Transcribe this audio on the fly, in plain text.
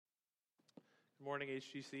Good morning,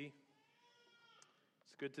 HGC.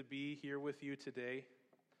 It's good to be here with you today.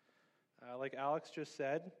 Like Alex just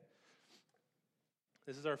said,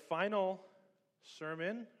 this is our final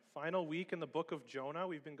sermon, final week in the book of Jonah.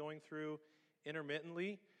 We've been going through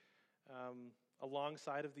intermittently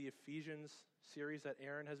alongside of the Ephesians series that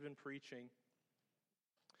Aaron has been preaching.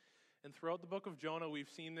 And throughout the book of Jonah, we've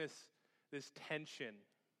seen this tension,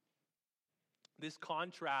 this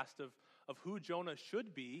contrast of who Jonah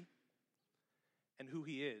should be and who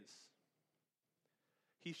he is.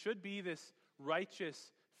 He should be this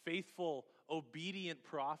righteous, faithful, obedient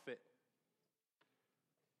prophet.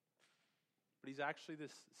 But he's actually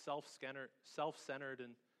this self-centered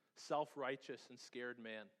and self-righteous and scared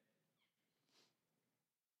man.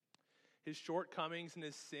 His shortcomings and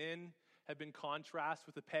his sin have been contrasted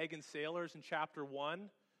with the pagan sailors in chapter 1,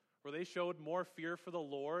 where they showed more fear for the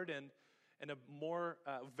Lord and a more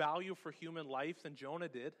value for human life than Jonah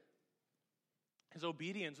did. His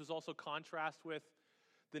obedience was also contrasted with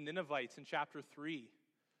the Ninevites in chapter 3,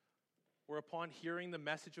 where upon hearing the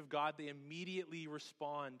message of God, they immediately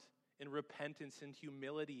respond in repentance and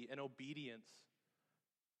humility and obedience,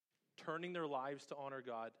 turning their lives to honor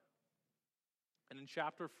God. And in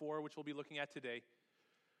chapter 4, which we'll be looking at today,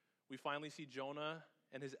 we finally see Jonah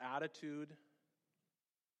and his attitude,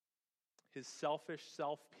 his selfish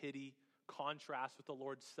self-pity contrast with the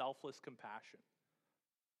Lord's selfless compassion.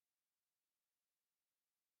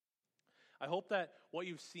 I hope that what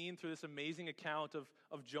you've seen through this amazing account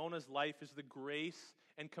of Jonah's life is the grace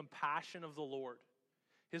and compassion of the Lord,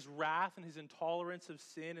 his wrath and his intolerance of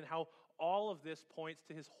sin, and how all of this points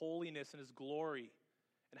to his holiness and his glory,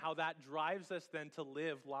 and how that drives us then to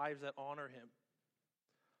live lives that honor him.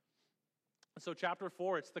 And so chapter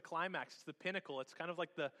 4, it's the climax, it's the pinnacle, it's kind of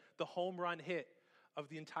like the home run hit of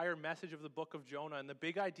the entire message of the book of Jonah. And the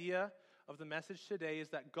big idea of the message today is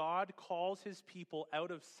that God calls his people out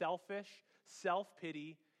of selfish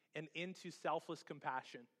self-pity and into selfless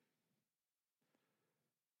compassion.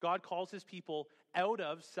 God calls his people out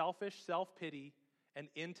of selfish self-pity and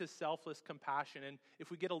into selfless compassion. And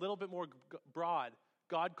if we get a little bit more broad,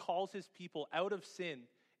 God calls his people out of sin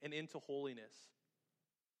and into holiness.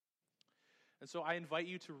 And so I invite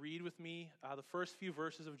you to read with me the first few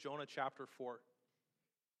verses of Jonah chapter 4.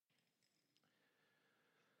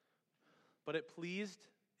 But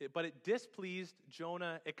it displeased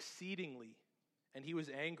Jonah exceedingly, and he was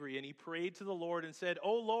angry, and he prayed to the Lord and said,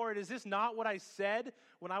 "O Lord, is this not what I said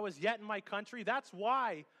when I was yet in my country? That's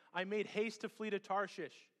why I made haste to flee to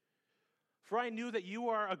Tarshish. For I knew that you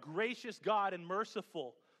are a gracious God and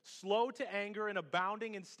merciful, slow to anger and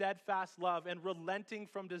abounding in steadfast love and relenting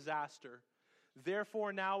from disaster.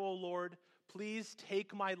 Therefore now, O Lord, please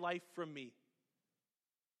take my life from me,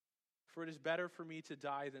 for it is better for me to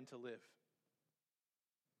die than to live."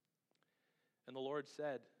 And the Lord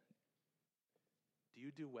said, "Do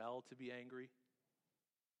you do well to be angry?"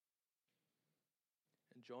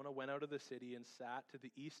 And Jonah went out of the city and sat to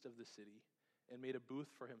the east of the city and made a booth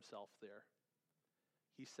for himself there.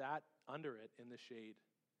 He sat under it in the shade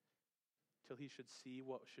till he should see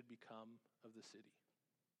what should become of the city.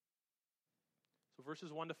 So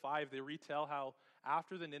verses 1 to 5, they retell how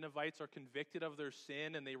after the Ninevites are convicted of their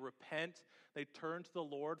sin and they repent, they turn to the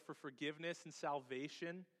Lord for forgiveness and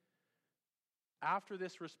salvation. After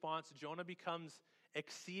this response, Jonah becomes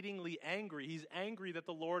exceedingly angry. He's angry that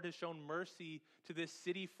the Lord has shown mercy to this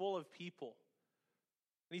city full of people.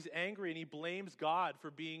 And he's angry and he blames God for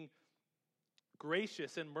being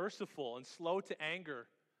gracious and merciful and slow to anger,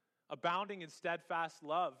 abounding in steadfast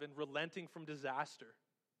love and relenting from disaster.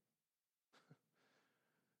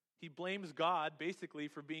 He blames God basically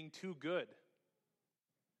for being too good.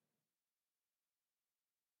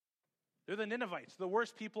 They're the Ninevites, the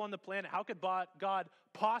worst people on the planet. How could God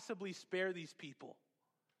possibly spare these people?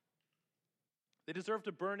 They deserve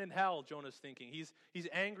to burn in hell, Jonah's thinking. He's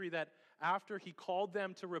angry that after he called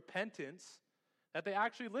them to repentance, that they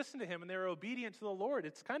actually listened to him and they were obedient to the Lord.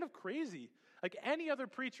 It's kind of crazy. Like any other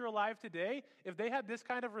preacher alive today, if they had this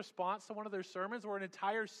kind of response to one of their sermons where an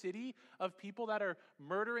entire city of people that are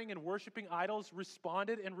murdering and worshiping idols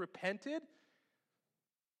responded and repented,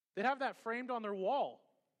 they'd have that framed on their wall.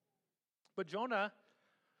 But Jonah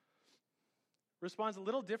responds a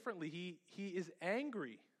little differently. He is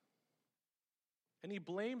angry and he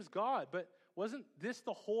blames God. But wasn't this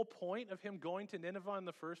the whole point of him going to Nineveh in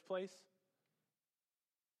the first place?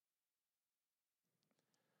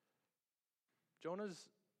 Jonah's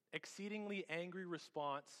exceedingly angry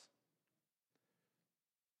response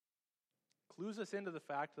clues us into the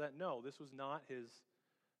fact that no, this was not his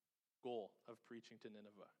goal of preaching to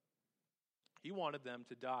Nineveh. He wanted them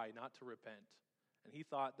to die, not to repent. And he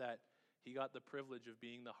thought that He got the privilege of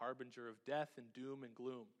being the harbinger of death and doom and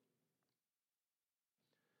gloom.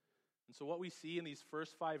 And so what we see in these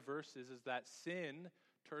first 5 verses is that sin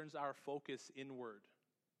turns our focus inward.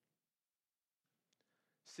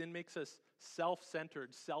 Sin makes us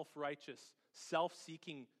self-centered, self-righteous,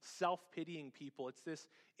 self-seeking, self-pitying people. It's this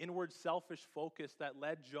inward selfish focus that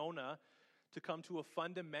led Jonah to come to a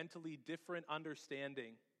fundamentally different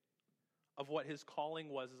understanding of what his calling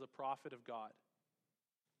was as a prophet of God.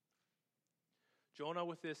 Jonah,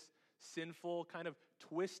 with this sinful, kind of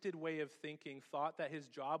twisted way of thinking, thought that his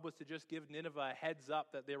job was to just give Nineveh a heads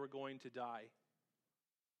up that they were going to die.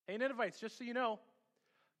 Hey, Ninevites, just so you know,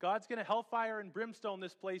 God's going to hellfire and brimstone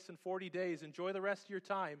this place in 40 days. Enjoy the rest of your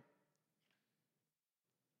time.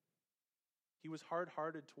 He was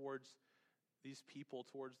hard-hearted towards these people,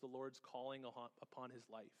 towards the Lord's calling upon his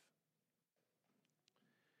life.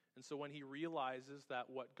 And so when he realizes that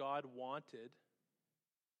what God wanted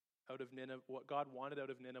out of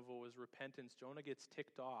Nineveh was repentance, Jonah gets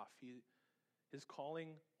ticked off. His calling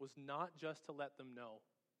was not just to let them know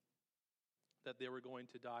that they were going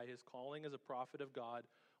to die. His calling as a prophet of God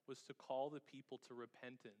was to call the people to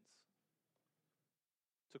repentance,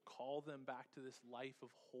 to call them back to this life of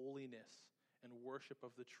holiness and worship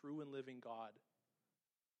of the true and living God.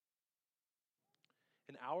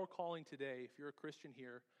 And our calling today, if you're a Christian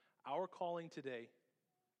here, our calling today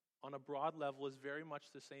on a broad level is very much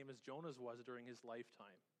the same as Jonah's was during his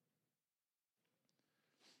lifetime.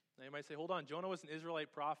 Now you might say, hold on, Jonah was an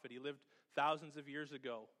Israelite prophet. He lived thousands of years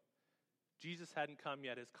ago. Jesus hadn't come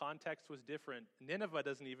yet. His context was different. Nineveh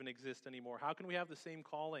doesn't even exist anymore. How can we have the same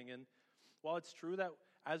calling? And while it's true that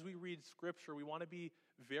as we read Scripture, we want to be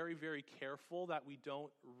very, very careful that we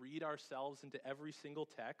don't read ourselves into every single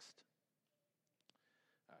text,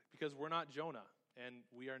 because we're not Jonah, and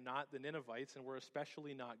we are not the Ninevites, and we're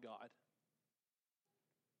especially not God.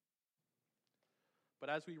 But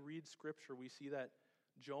as we read Scripture, we see that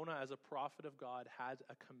Jonah, as a prophet of God, had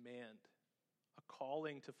a command, a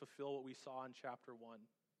calling to fulfill what we saw in chapter 1.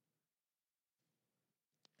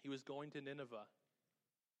 He was going to Nineveh.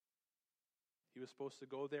 He was supposed to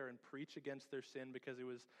go there and preach against their sin because it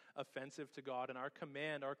was offensive to God. And our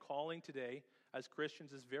command, our calling today as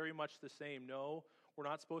Christians is very much the same. No, we're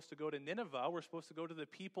not supposed to go to Nineveh. We're supposed to go to the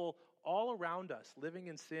people all around us living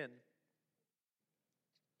in sin,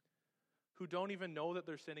 who don't even know that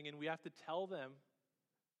they're sinning, and we have to tell them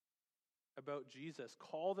about Jesus,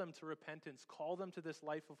 call them to repentance, call them to this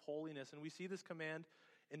life of holiness. And we see this command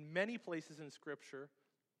in many places in Scripture,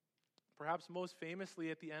 perhaps most famously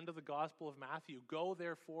at the end of the Gospel of Matthew. Go,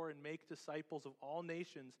 therefore, and make disciples of all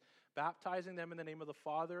nations, baptizing them in the name of the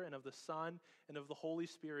Father and of the Son and of the Holy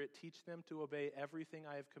Spirit. Teach them to obey everything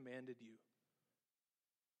I have commanded you.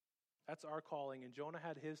 That's our calling, and Jonah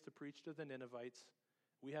had his to preach to the Ninevites.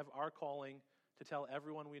 We have our calling to tell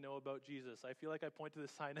everyone we know about Jesus. I feel like I point to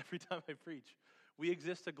this sign every time I preach. We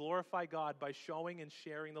exist to glorify God by showing and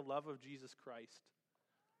sharing the love of Jesus Christ.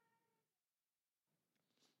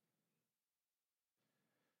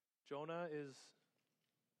 Jonah is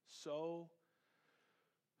so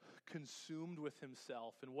consumed with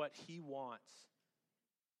himself and what he wants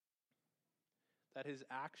that his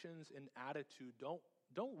actions and attitude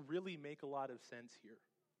don't really make a lot of sense here.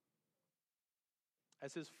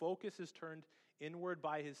 As his focus is turned inward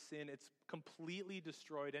by his sin, it's completely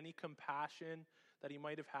destroyed any compassion that he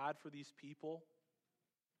might have had for these people.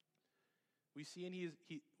 We see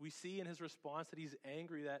in his response that he's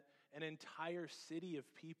angry that an entire city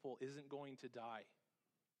of people isn't going to die.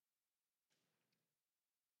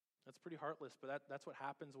 That's pretty heartless, but that's what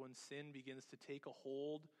happens when sin begins to take a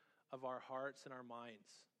hold of our hearts and our minds.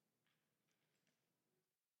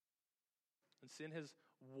 And sin has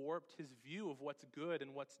warped his view of what's good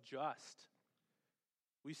and what's just.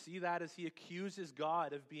 We see that as he accuses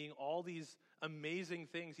God of being all these amazing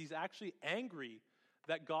things. He's actually angry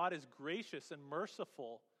that God is gracious and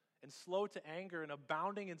merciful and slow to anger and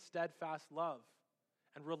abounding in steadfast love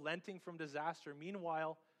and relenting from disaster.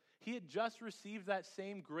 Meanwhile, he had just received that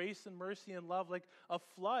same grace and mercy and love like a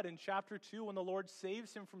flood in chapter 2 when the Lord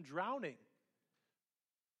saves him from drowning.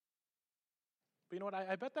 But you know what?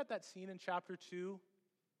 I bet that scene in chapter 2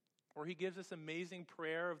 where he gives this amazing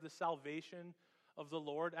prayer of the salvation of the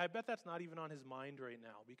Lord, I bet that's not even on his mind right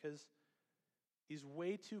now, because he's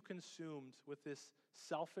way too consumed with this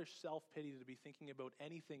selfish self-pity to be thinking about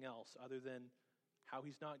anything else other than how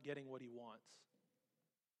he's not getting what he wants.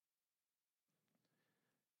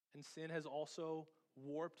 And sin has also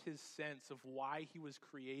warped his sense of why he was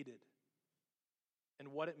created and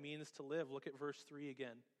what it means to live. Look at verse 3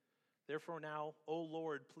 again. Therefore now, O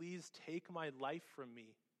Lord, please take my life from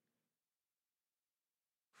me.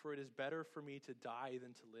 for it is better for me to die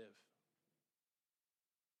than to live.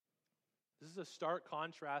 This is a stark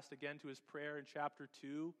contrast again to his prayer in chapter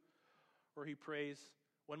 2, where he prays,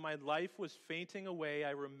 "When my life was fainting away,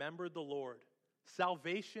 I remembered the Lord.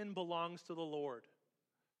 Salvation belongs to the Lord."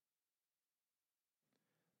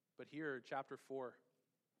 But here, chapter 4,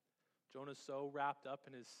 Jonah's so wrapped up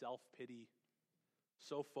in his self-pity,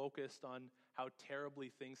 so focused on how terribly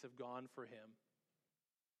things have gone for him,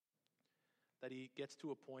 that he gets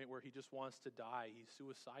to a point where he just wants to die. He's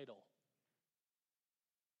suicidal.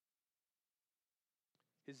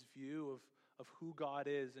 His view of who God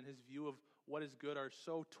is and his view of what is good are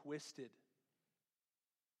so twisted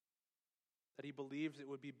that he believes it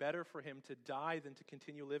would be better for him to die than to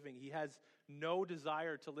continue living. He has no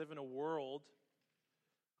desire to live in a world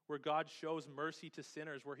where God shows mercy to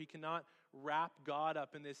sinners, where he cannot wrap God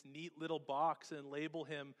up in this neat little box and label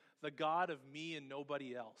him the God of me and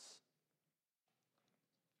nobody else.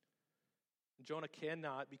 Jonah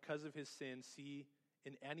cannot, because of his sin, see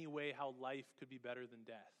in any way how life could be better than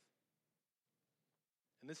death.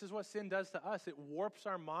 And this is what sin does to us. It warps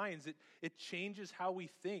our minds. It changes how we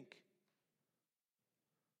think.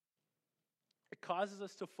 It causes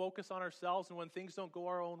us to focus on ourselves, and when things don't go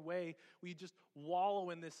our own way, we just wallow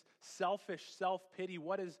in this selfish self-pity.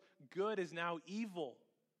 What is good is now evil.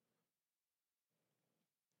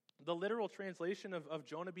 The literal translation of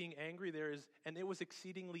Jonah being angry there is, "And it was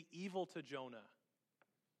exceedingly evil to Jonah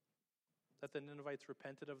that the Ninevites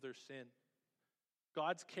repented of their sin."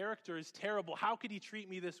 God's character is terrible. How could he treat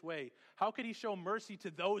me this way? How could he show mercy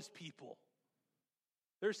to those people?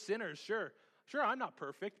 They're sinners, sure. Sure, I'm not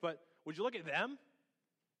perfect, but would you look at them?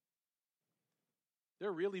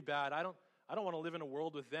 They're really bad. I don't want to live in a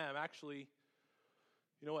world with them. Actually,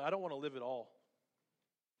 you know what? I don't want to live at all.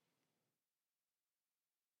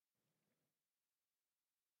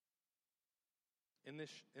 In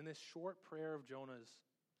this short prayer of Jonah's,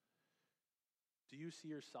 do you see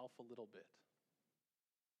yourself a little bit?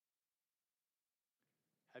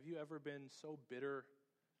 Have you ever been so bitter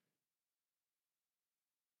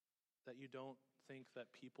that you don't think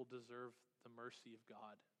that people deserve the mercy of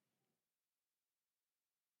God?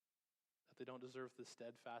 That they don't deserve the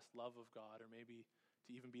steadfast love of God, or maybe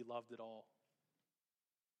to even be loved at all?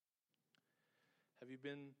 Have you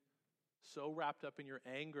been so wrapped up in your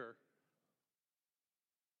anger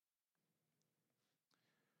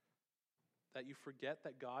that you forget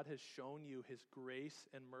that God has shown you his grace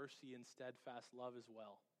and mercy and steadfast love as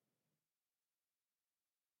well?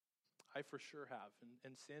 I for sure have.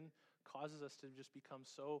 And sin causes us to just become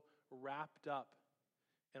so wrapped up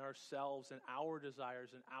in ourselves and our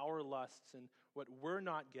desires and our lusts and what we're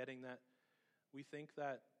not getting that we think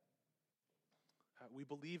that we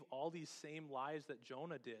believe all these same lies that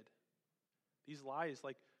Jonah did. These lies,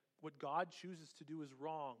 like what God chooses to do is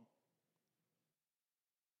wrong.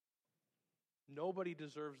 Nobody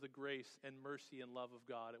deserves the grace and mercy and love of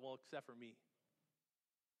God, well, except for me.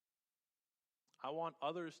 I want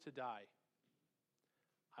others to die.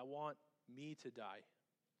 I want me to die.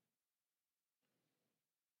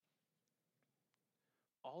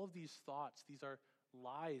 All of these thoughts, these are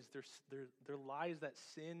lies. They're lies that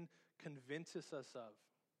sin convinces us of.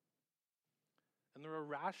 And they're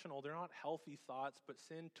irrational. They're not healthy thoughts, but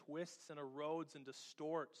sin twists and erodes and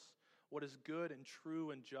distorts what is good and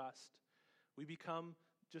true and just. We become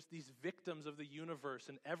just these victims of the universe,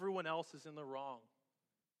 and everyone else is in the wrong.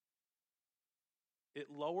 It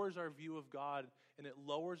lowers our view of God, and it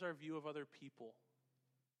lowers our view of other people.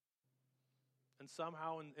 And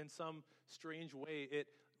somehow, in some strange way, it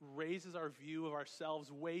raises our view of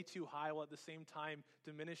ourselves way too high, while at the same time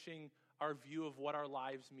diminishing our view of what our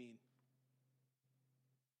lives mean.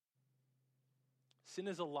 Sin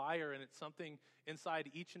is a liar, and it's something inside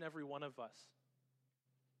each and every one of us.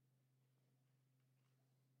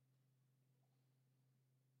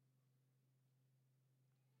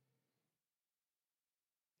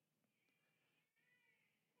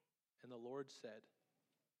 And the Lord said,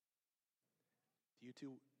 do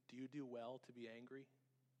you do well to be angry?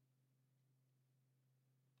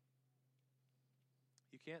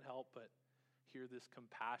 You can't help but hear this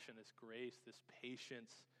compassion, this grace, this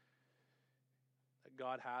patience that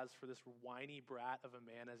God has for this whiny brat of a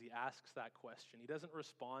man as he asks that question. He doesn't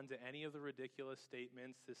respond to any of the ridiculous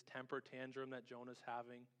statements, this temper tantrum that Jonah's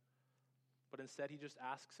having, but instead he just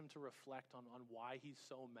asks him to reflect on why he's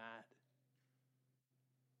so mad.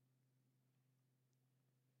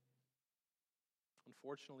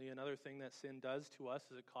 Unfortunately, another thing that sin does to us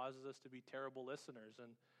is it causes us to be terrible listeners,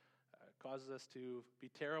 and causes us to be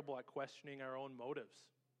terrible at questioning our own motives.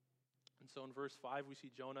 And so in verse 5, we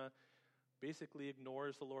see Jonah basically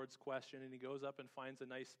ignores the Lord's question, and he goes up and finds a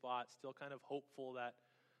nice spot, still kind of hopeful that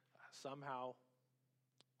somehow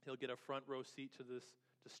he'll get a front row seat to this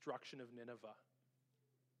destruction of Nineveh.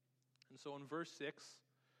 And so in verse 6,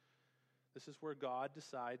 this is where God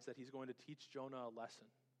decides that he's going to teach Jonah a lesson,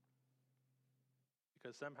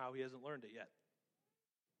 because somehow he hasn't learned it yet.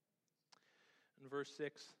 And verse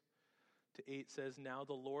 6 to 8 says, "Now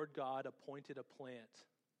the Lord God appointed a plant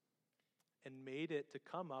and made it to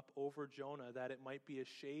come up over Jonah, that it might be a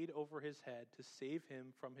shade over his head to save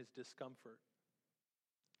him from his discomfort.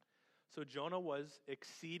 So Jonah was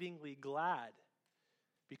exceedingly glad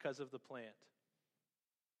because of the plant.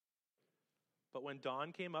 But when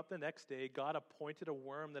dawn came up the next day, God appointed a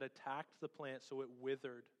worm that attacked the plant so it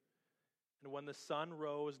withered. And when the sun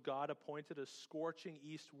rose, God appointed a scorching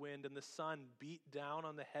east wind, and the sun beat down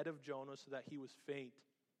on the head of Jonah so that he was faint.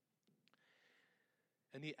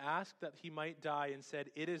 And he asked that he might die and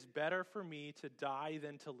said, 'It is better for me to die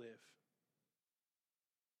than to live.'"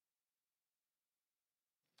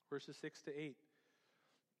 Verses 6 to 8.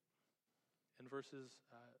 And verses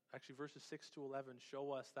 6 to 11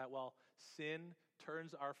 show us that while sin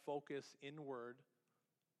turns our focus inward,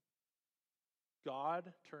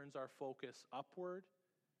 God turns our focus upward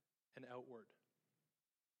and outward.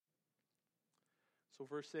 So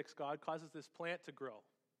verse 6, God causes this plant to grow,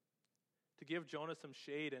 to give Jonah some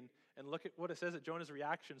shade. And look at what it says at Jonah's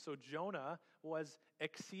reaction. So Jonah was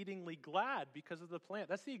exceedingly glad because of the plant.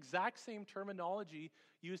 That's the exact same terminology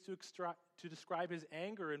used to describe his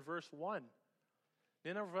anger in verse 1.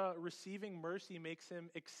 Nineveh receiving mercy makes him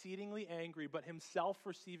exceedingly angry, but himself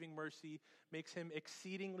receiving mercy makes him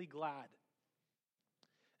exceedingly glad.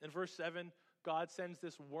 In verse 7, God sends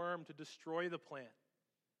this worm to destroy the plant.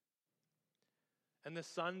 And the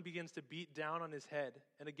sun begins to beat down on his head.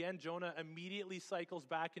 And again, Jonah immediately cycles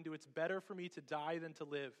back into, "It's better for me to die than to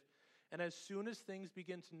live." And as soon as things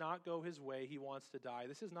begin to not go his way, he wants to die.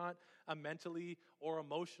 This is not a mentally or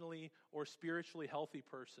emotionally or spiritually healthy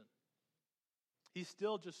person. He's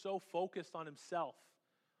still just so focused on himself,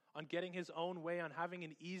 on getting his own way, on having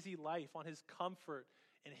an easy life, on his comfort,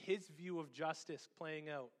 and his view of justice playing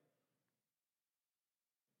out.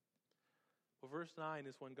 Well, verse 9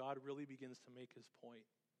 is when God really begins to make his point.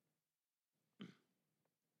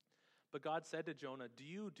 But God said to Jonah, "Do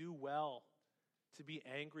you do well to be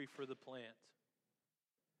angry for the plant?"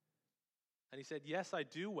 And he said, "Yes, I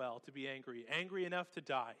do well to be angry, angry enough to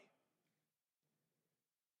die."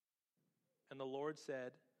 And the Lord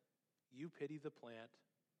said, "You pity the plant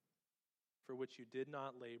for which you did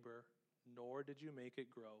not labor, nor did you make it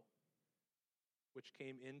grow, which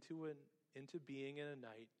came into being in a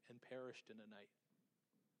night and perished in a night.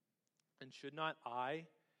 And should not I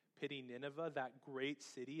pity Nineveh, that great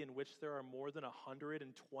city in which there are more than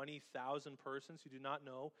 120,000 persons who do not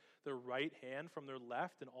know their right hand from their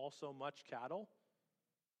left, and also much cattle?"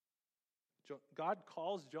 God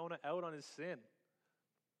calls Jonah out on his sin.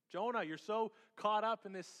 "Jonah, you're so caught up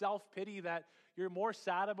in this self-pity that you're more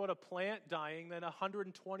sad about a plant dying than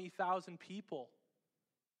 120,000 people.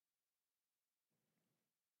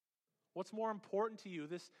 What's more important to you,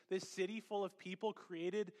 this city full of people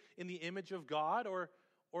created in the image of God, or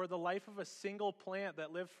the life of a single plant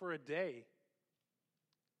that lived for a day?"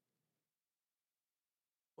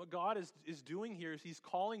 What God is doing here is he's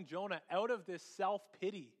calling Jonah out of this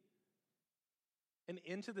self-pity and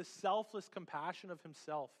into the selfless compassion of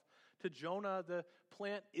himself. To Jonah, the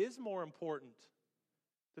plant is more important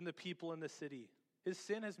than the people in the city. His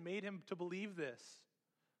sin has made him to believe this.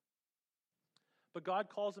 But God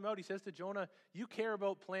calls him out. He says to Jonah, "You care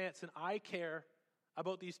about plants, and I care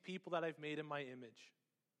about these people that I've made in my image,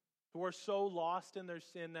 who are so lost in their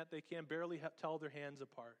sin that they can barely tell their hands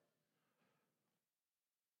apart.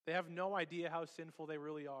 They have no idea how sinful they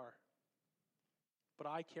really are. But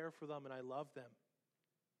I care for them, and I love them.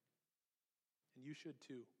 And you should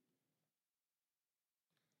too."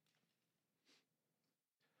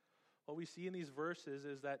 What we see in these verses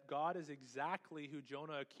is that God is exactly who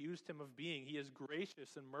Jonah accused him of being. He is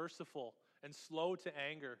gracious and merciful and slow to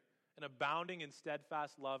anger and abounding in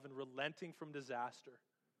steadfast love and relenting from disaster.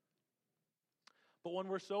 But when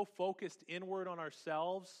we're so focused inward on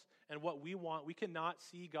ourselves and what we want, we cannot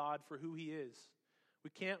see God for who he is. We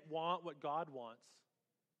can't want what God wants.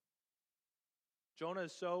 Jonah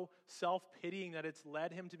is so self-pitying that it's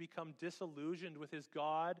led him to become disillusioned with his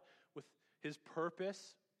God, with his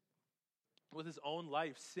purpose, with his own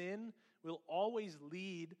life. Sin will always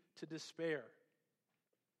lead to despair.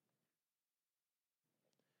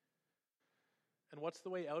 And what's the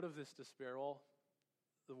way out of this despair? Well,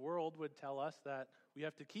 the world would tell us that we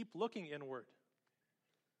have to keep looking inward.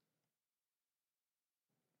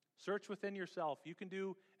 Search within yourself. You can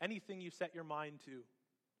do anything you set your mind to.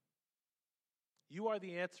 You are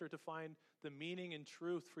the answer to find the meaning and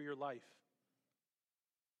truth for your life.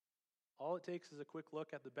 All it takes is a quick look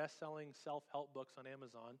at the best-selling self-help books on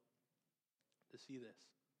Amazon to see this.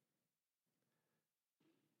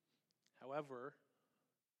 However,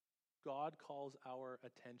 God calls our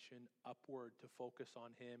attention upward to focus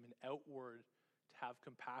on Him and outward to have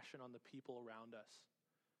compassion on the people around us.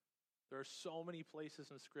 There are so many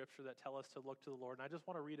places in Scripture that tell us to look to the Lord, and I just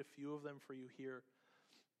want to read a few of them for you here.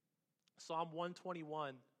 Psalm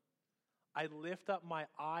 121, I lift up my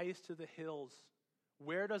eyes to the hills.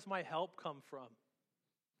 Where does my help come from?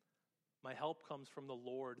 My help comes from the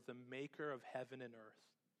Lord, the maker of heaven and earth.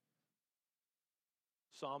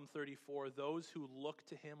 Psalm 34, those who look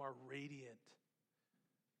to Him are radiant,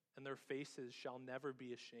 and their faces shall never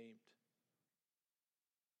be ashamed.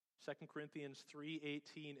 2 Corinthians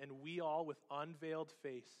 3:18, and we all with unveiled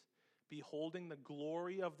face, beholding the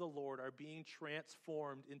glory of the Lord, are being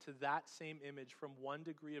transformed into that same image from one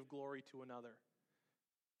degree of glory to another.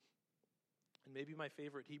 And maybe my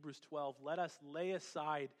favorite, Hebrews 12, let us lay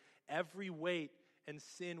aside every weight and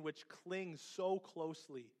sin which clings so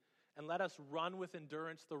closely, and let us run with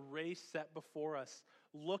endurance the race set before us,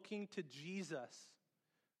 looking to Jesus,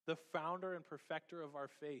 the founder and perfecter of our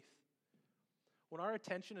faith. When our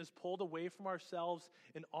attention is pulled away from ourselves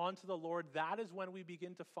and onto the Lord, that is when we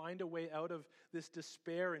begin to find a way out of this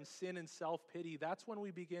despair and sin and self-pity. That's when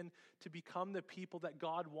we begin to become the people that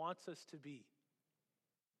God wants us to be.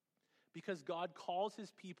 Because God calls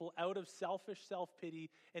His people out of selfish self-pity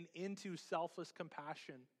and into selfless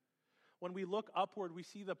compassion. When we look upward, we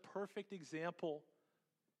see the perfect example,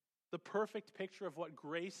 the perfect picture of what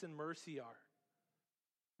grace and mercy are.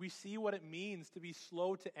 We see what it means to be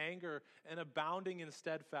slow to anger and abounding in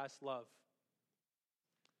steadfast love.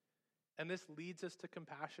 And this leads us to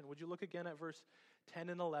compassion. Would you look again at verse 10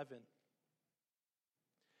 and 11? And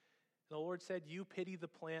the Lord said, you pity the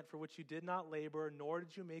plant for which you did not labor, nor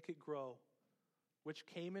did you make it grow, which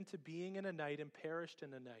came into being in a night and perished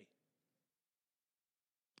in a night.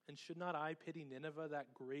 And should not I pity Nineveh,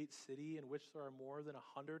 that great city in which there are more than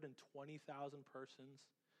 120,000 persons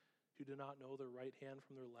who do not know their right hand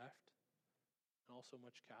from their left, and also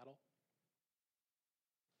much cattle?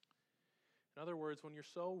 In other words, when you're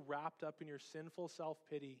so wrapped up in your sinful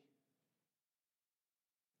self-pity,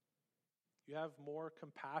 you have more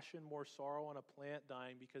compassion, more sorrow on a plant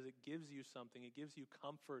dying because it gives you something. It gives you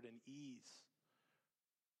comfort and ease.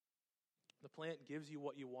 The plant gives you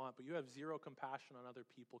what you want, but you have zero compassion on other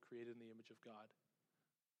people created in the image of God.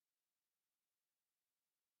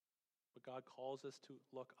 But God calls us to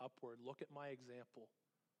look upward. Look at my example.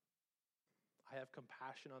 I have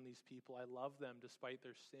compassion on these people. I love them despite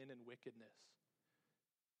their sin and wickedness.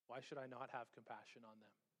 Why should I not have compassion on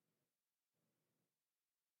them?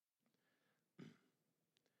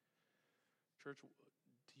 Church,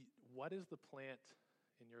 what is the plant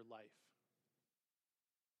in your life?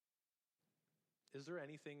 Is there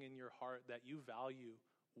anything in your heart that you value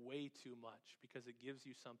way too much because it gives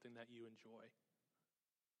you something that you enjoy?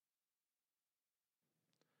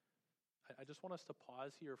 I just want us to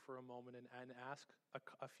pause here for a moment and ask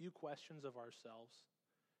a few questions of ourselves,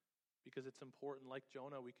 because it's important. Like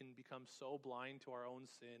Jonah, we can become so blind to our own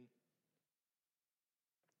sin.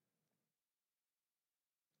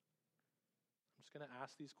 I'm just going to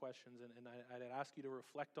ask these questions, and I'd ask you to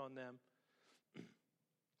reflect on them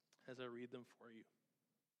as I read them for you.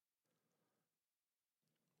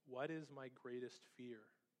 What is my greatest fear?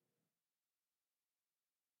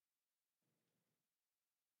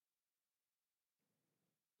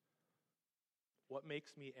 What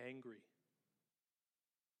makes me angry?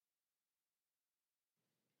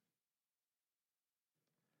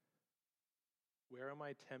 Where am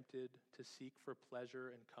I tempted to seek for pleasure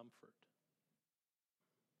and comfort?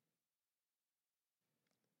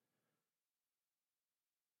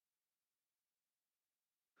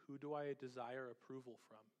 Who do I desire approval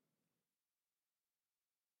from?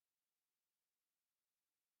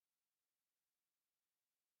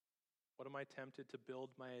 What am I tempted to build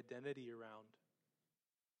my identity around?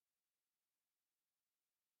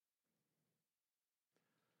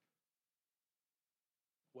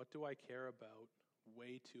 What do I care about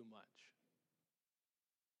way too much?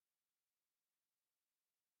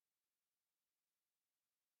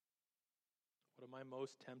 What am I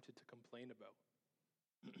most tempted to complain about?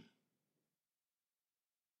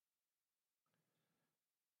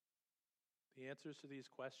 The answers to these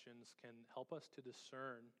questions can help us to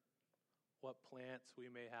discern what plants we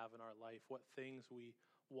may have in our life, what things we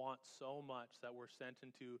want so much that we're sent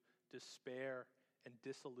into despair and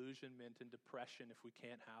disillusionment and depression if we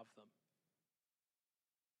can't have them.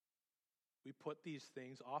 We put these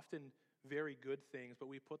things, often very good things, but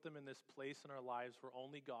we put them in this place in our lives where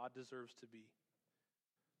only God deserves to be.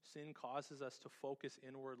 Sin causes us to focus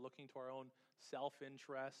inward, looking to our own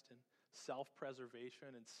self-interest and self-preservation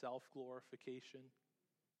and self-glorification.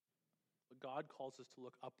 But God calls us to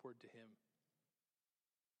look upward to him.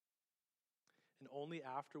 And only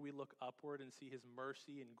after we look upward and see his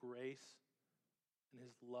mercy and grace and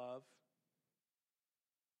his love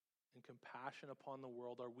and compassion upon the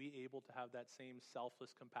world are we able to have that same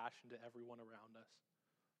selfless compassion to everyone around us.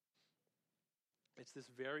 It's this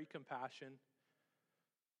very compassion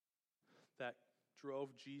that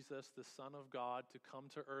drove Jesus, the Son of God, to come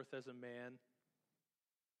to earth as a man.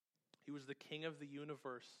 He was the King of the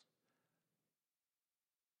universe.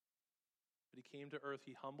 But he came to earth,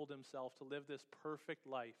 he humbled himself to live this perfect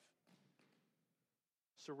life,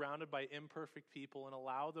 surrounded by imperfect people, and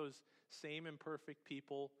allow those same imperfect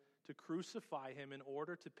people to crucify him in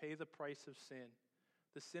order to pay the price of sin.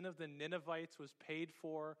 The sin of the Ninevites was paid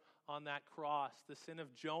for on that cross. The sin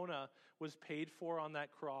of Jonah was paid for on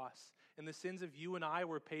that cross. And the sins of you and I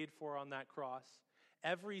were paid for on that cross.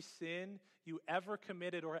 Every sin you ever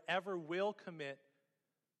committed or ever will commit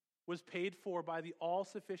was paid for by the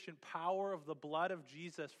all-sufficient power of the blood of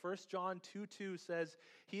Jesus. 1 John 2:2 says,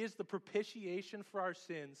 he is the propitiation for our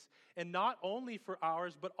sins, and not only for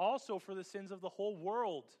ours, but also for the sins of the whole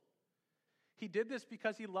world. He did this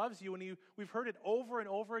because he loves you, and we've heard it over and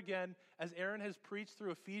over again as Aaron has preached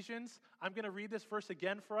through Ephesians. I'm going to read this verse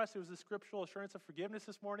again for us. It was the scriptural assurance of forgiveness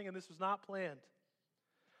this morning, and this was not planned.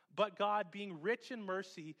 But God, being rich in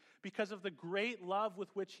mercy, because of the great love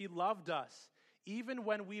with which he loved us, even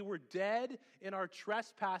when we were dead in our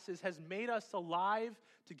trespasses, has made us alive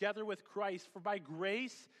together with Christ. For by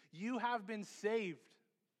grace you have been saved.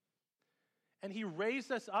 And he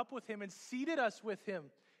raised us up with him and seated us with him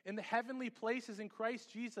in the heavenly places in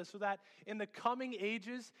Christ Jesus, so that in the coming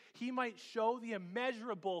ages he might show the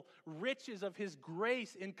immeasurable riches of his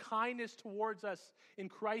grace and kindness towards us in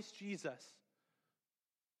Christ Jesus.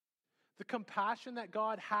 The compassion that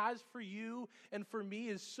God has for you and for me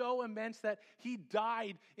is so immense that he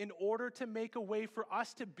died in order to make a way for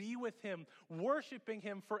us to be with him, worshiping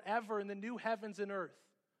him forever in the new heavens and earth.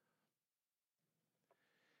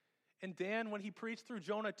 And Dan, when he preached through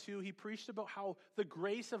Jonah 2, he preached about how the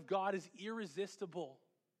grace of God is irresistible.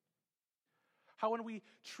 How when we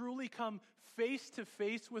truly come face to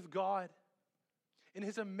face with God in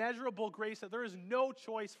his immeasurable grace, that there is no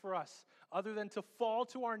choice for us other than to fall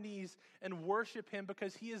to our knees and worship him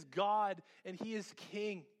because he is God and he is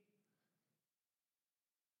King.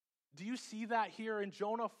 Do you see that here in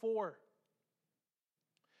Jonah 4?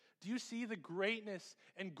 Do you see the greatness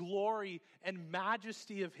and glory and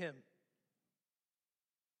majesty of him?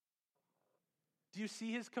 Do you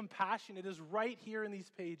see his compassion? It is right here in these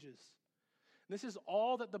pages. And this is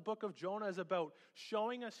all that the book of Jonah is about,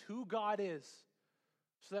 showing us who God is,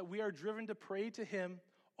 so that we are driven to pray to him.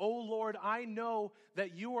 "O Lord, I know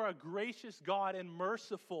that you are a gracious God and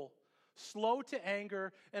merciful, slow to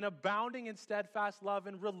anger and abounding in steadfast love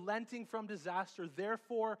and relenting from disaster.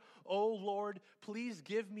 Therefore, O Lord, please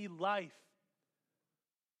give me life.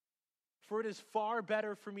 For it is far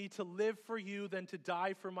better for me to live for you than to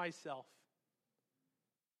die for myself.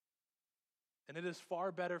 And it is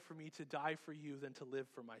far better for me to die for you than to live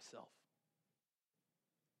for myself."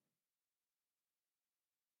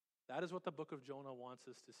 That is what the book of Jonah wants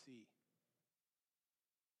us to see.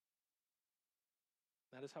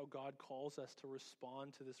 That is how God calls us to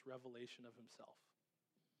respond to this revelation of himself.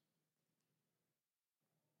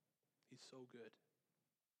 He's so good.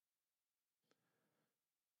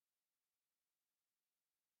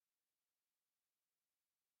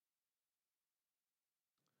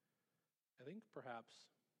 I think perhaps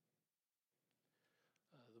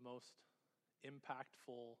the most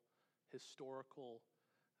impactful historical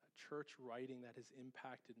church writing that has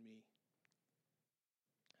impacted me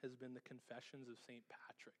has been the Confessions of St.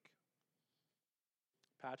 Patrick.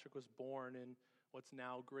 Patrick was born in what's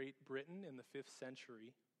now Great Britain in the 5th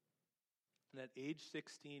century. And at age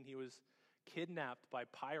 16, he was kidnapped by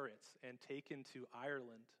pirates and taken to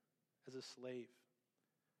Ireland as a slave.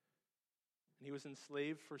 And he was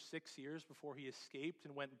enslaved for 6 years before he escaped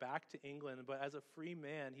and went back to England. But as a free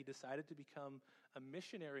man, he decided to become a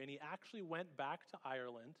missionary, and he actually went back to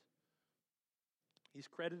Ireland. He's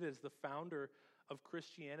credited as the founder of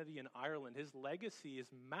Christianity in Ireland. His legacy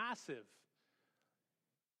is massive.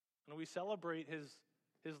 And we celebrate his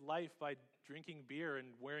life by drinking beer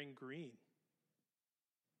and wearing green.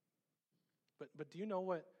 But do you know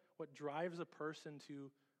what drives a person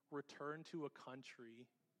to return to a country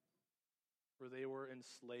where they were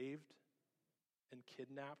enslaved and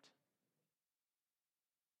kidnapped,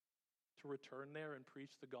 to return there and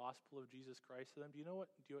preach the gospel of Jesus Christ to them? Do you know what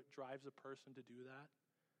drives a person to do that?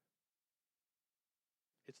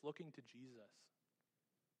 It's looking to Jesus.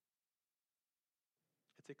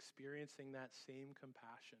 It's experiencing that same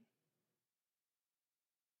compassion.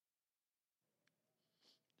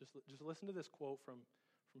 Just listen to this quote from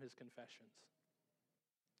his Confessions.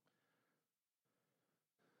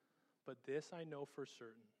 But this I know for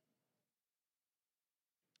certain,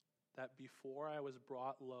 that before I was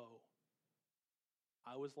brought low,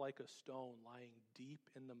 I was like a stone lying deep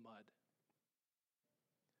in the mud.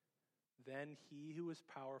 Then he who is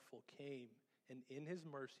powerful came and in his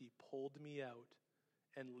mercy pulled me out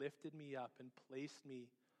and lifted me up and placed me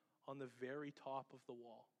on the very top of the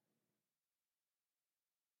wall.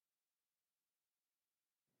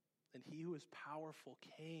 And he who is powerful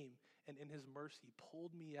came and in his mercy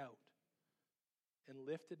pulled me out and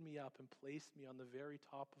lifted me up and placed me on the very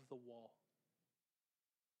top of the wall.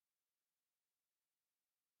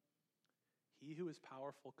 He who is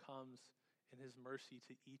powerful comes in his mercy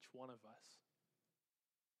to each one of us.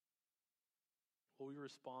 Will we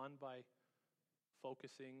respond by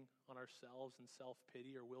focusing on ourselves and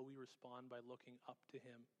self-pity, or will we respond by looking up to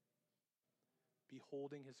him,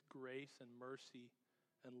 beholding his grace and mercy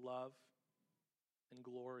and love and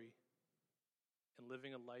glory, and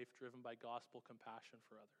living a life driven by gospel compassion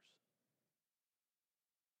for others?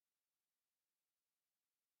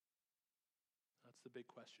 That's the big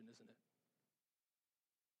question, isn't it?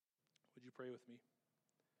 Would you pray with me?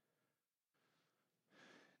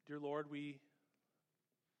 Dear Lord, we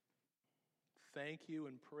thank you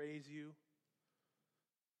and praise you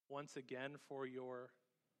once again for your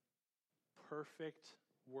perfect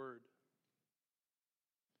word.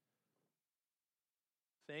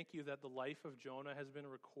 Thank you that the life of Jonah has been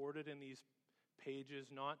recorded in these pages,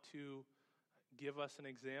 not to give us an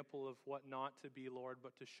example of what not to be, Lord,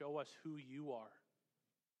 but to show us who you are.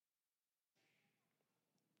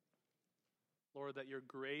 Lord, that your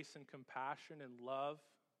grace and compassion and love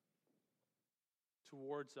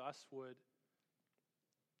towards us would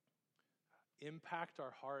impact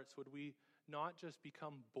our hearts. Would we not just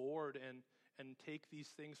become bored and take these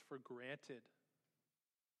things for granted?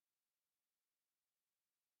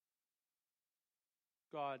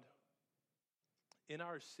 God, in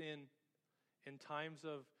our sin, in times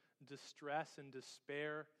of distress and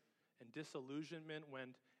despair and disillusionment,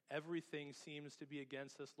 when everything seems to be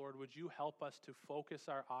against us, Lord, would you help us to focus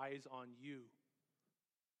our eyes on you,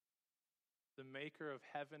 the maker of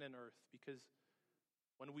heaven and earth? Because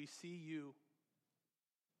when we see you,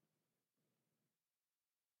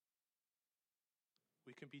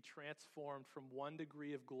 we can be transformed from one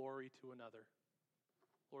degree of glory to another.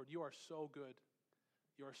 Lord, you are so good.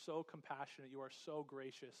 You are so compassionate. You are so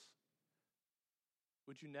gracious.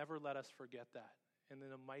 Would you never let us forget that? And in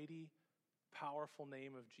the mighty, powerful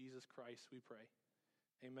name of Jesus Christ, we pray.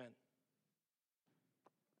 Amen.